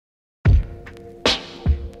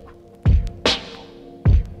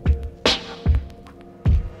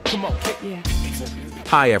Yeah.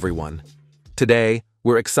 Hi everyone. Today,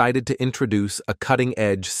 we're excited to introduce a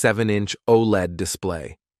cutting-edge 7-inch OLED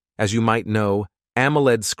display. As you might know,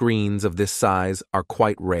 AMOLED screens of this size are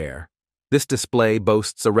quite rare. This display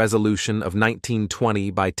boasts a resolution of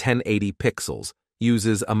 1920 by 1080 pixels,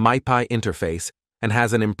 uses a MIPI interface, and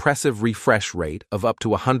has an impressive refresh rate of up to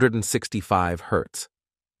 165 Hz.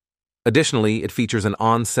 Additionally, it features an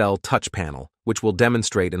on-cell touch panel, which we'll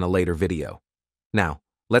demonstrate in a later video. Now,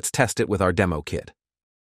 let's test it with our demo kit.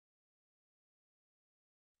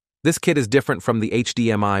 This kit is different from the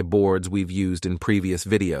HDMI boards we've used in previous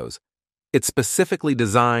videos. It's specifically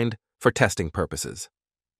designed for testing purposes.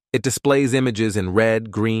 It displays images in red,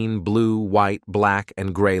 green, blue, white, black,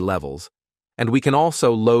 and gray levels, and we can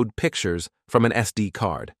also load pictures from an SD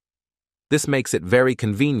card. This makes it very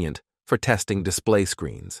convenient for testing display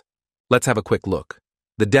screens. Let's have a quick look.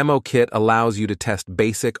 The demo kit allows you to test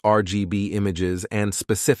basic RGB images and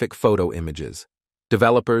specific photo images.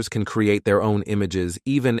 Developers can create their own images,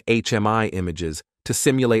 even HMI images, to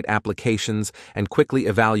simulate applications and quickly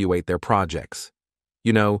evaluate their projects.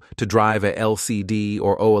 You know, to drive a LCD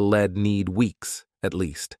or OLED need weeks, at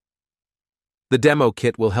least. The demo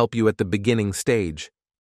kit will help you at the beginning stage.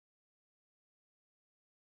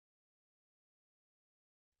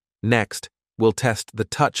 Next, we'll test the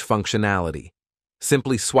touch functionality.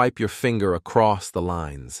 Simply swipe your finger across the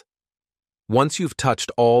lines. Once you've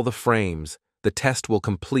touched all the frames, the test will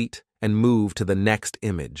complete and move to the next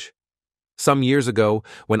image. Some years ago,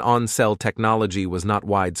 when on-cell technology was not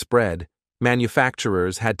widespread,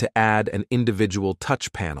 manufacturers had to add an individual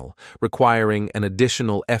touch panel, requiring an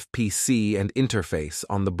additional FPC and interface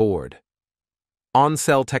on the board.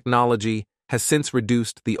 On-cell technology has since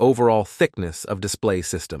reduced the overall thickness of display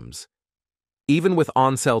systems. Even with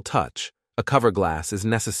on-cell touch, a cover glass is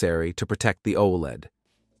necessary to protect the OLED.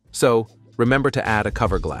 So, remember to add a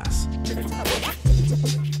cover glass.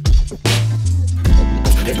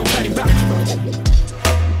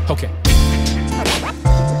 Okay.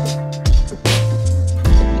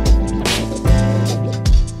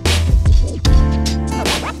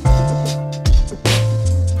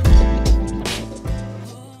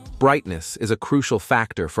 Brightness is a crucial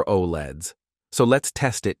factor for OLEDs, so let's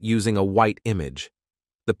test it using a white image.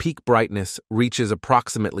 The peak brightness reaches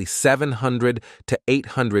approximately 700 to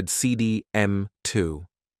 800 cdm2.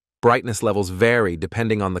 Brightness levels vary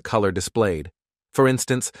depending on the color displayed. For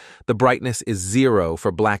instance, the brightness is 0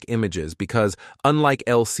 for black images because, unlike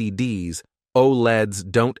LCDs, OLEDs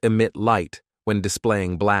don't emit light when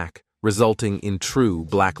displaying black, resulting in true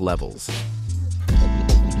black levels.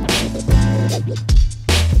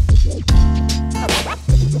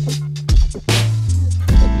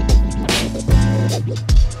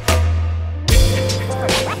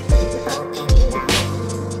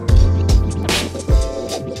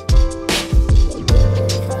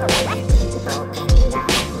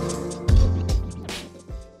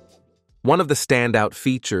 One of the standout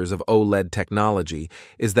features of OLED technology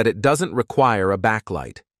is that it doesn't require a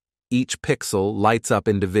backlight. Each pixel lights up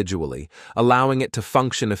individually, allowing it to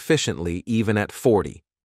function efficiently even at 40.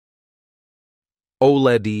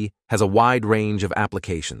 OLED has a wide range of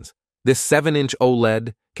applications. This 7-inch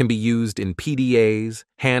OLED can be used in PDAs,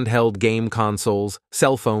 handheld game consoles,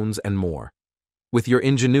 cell phones, and more. With your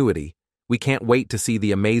ingenuity, we can't wait to see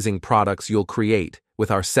the amazing products you'll create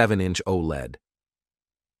with our 7-inch OLED.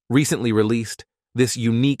 Recently released, this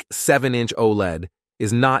unique 7-inch OLED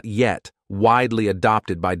is not yet widely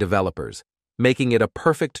adopted by developers, making it a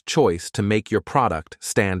perfect choice to make your product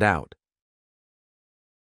stand out.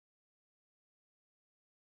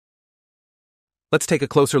 Let's take a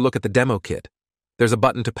closer look at the demo kit. There's a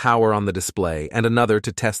button to power on the display and another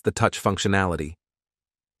to test the touch functionality.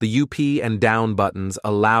 The up and down buttons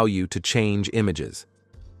allow you to change images.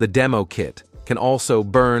 The demo kit can also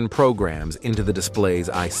burn programs into the display's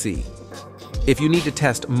IC. If you need to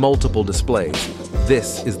test multiple displays,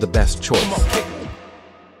 this is the best choice.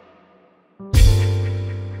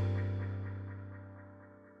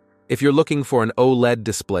 If you're looking for an OLED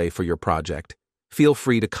display for your project, feel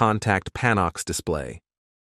free to contact Panox Display.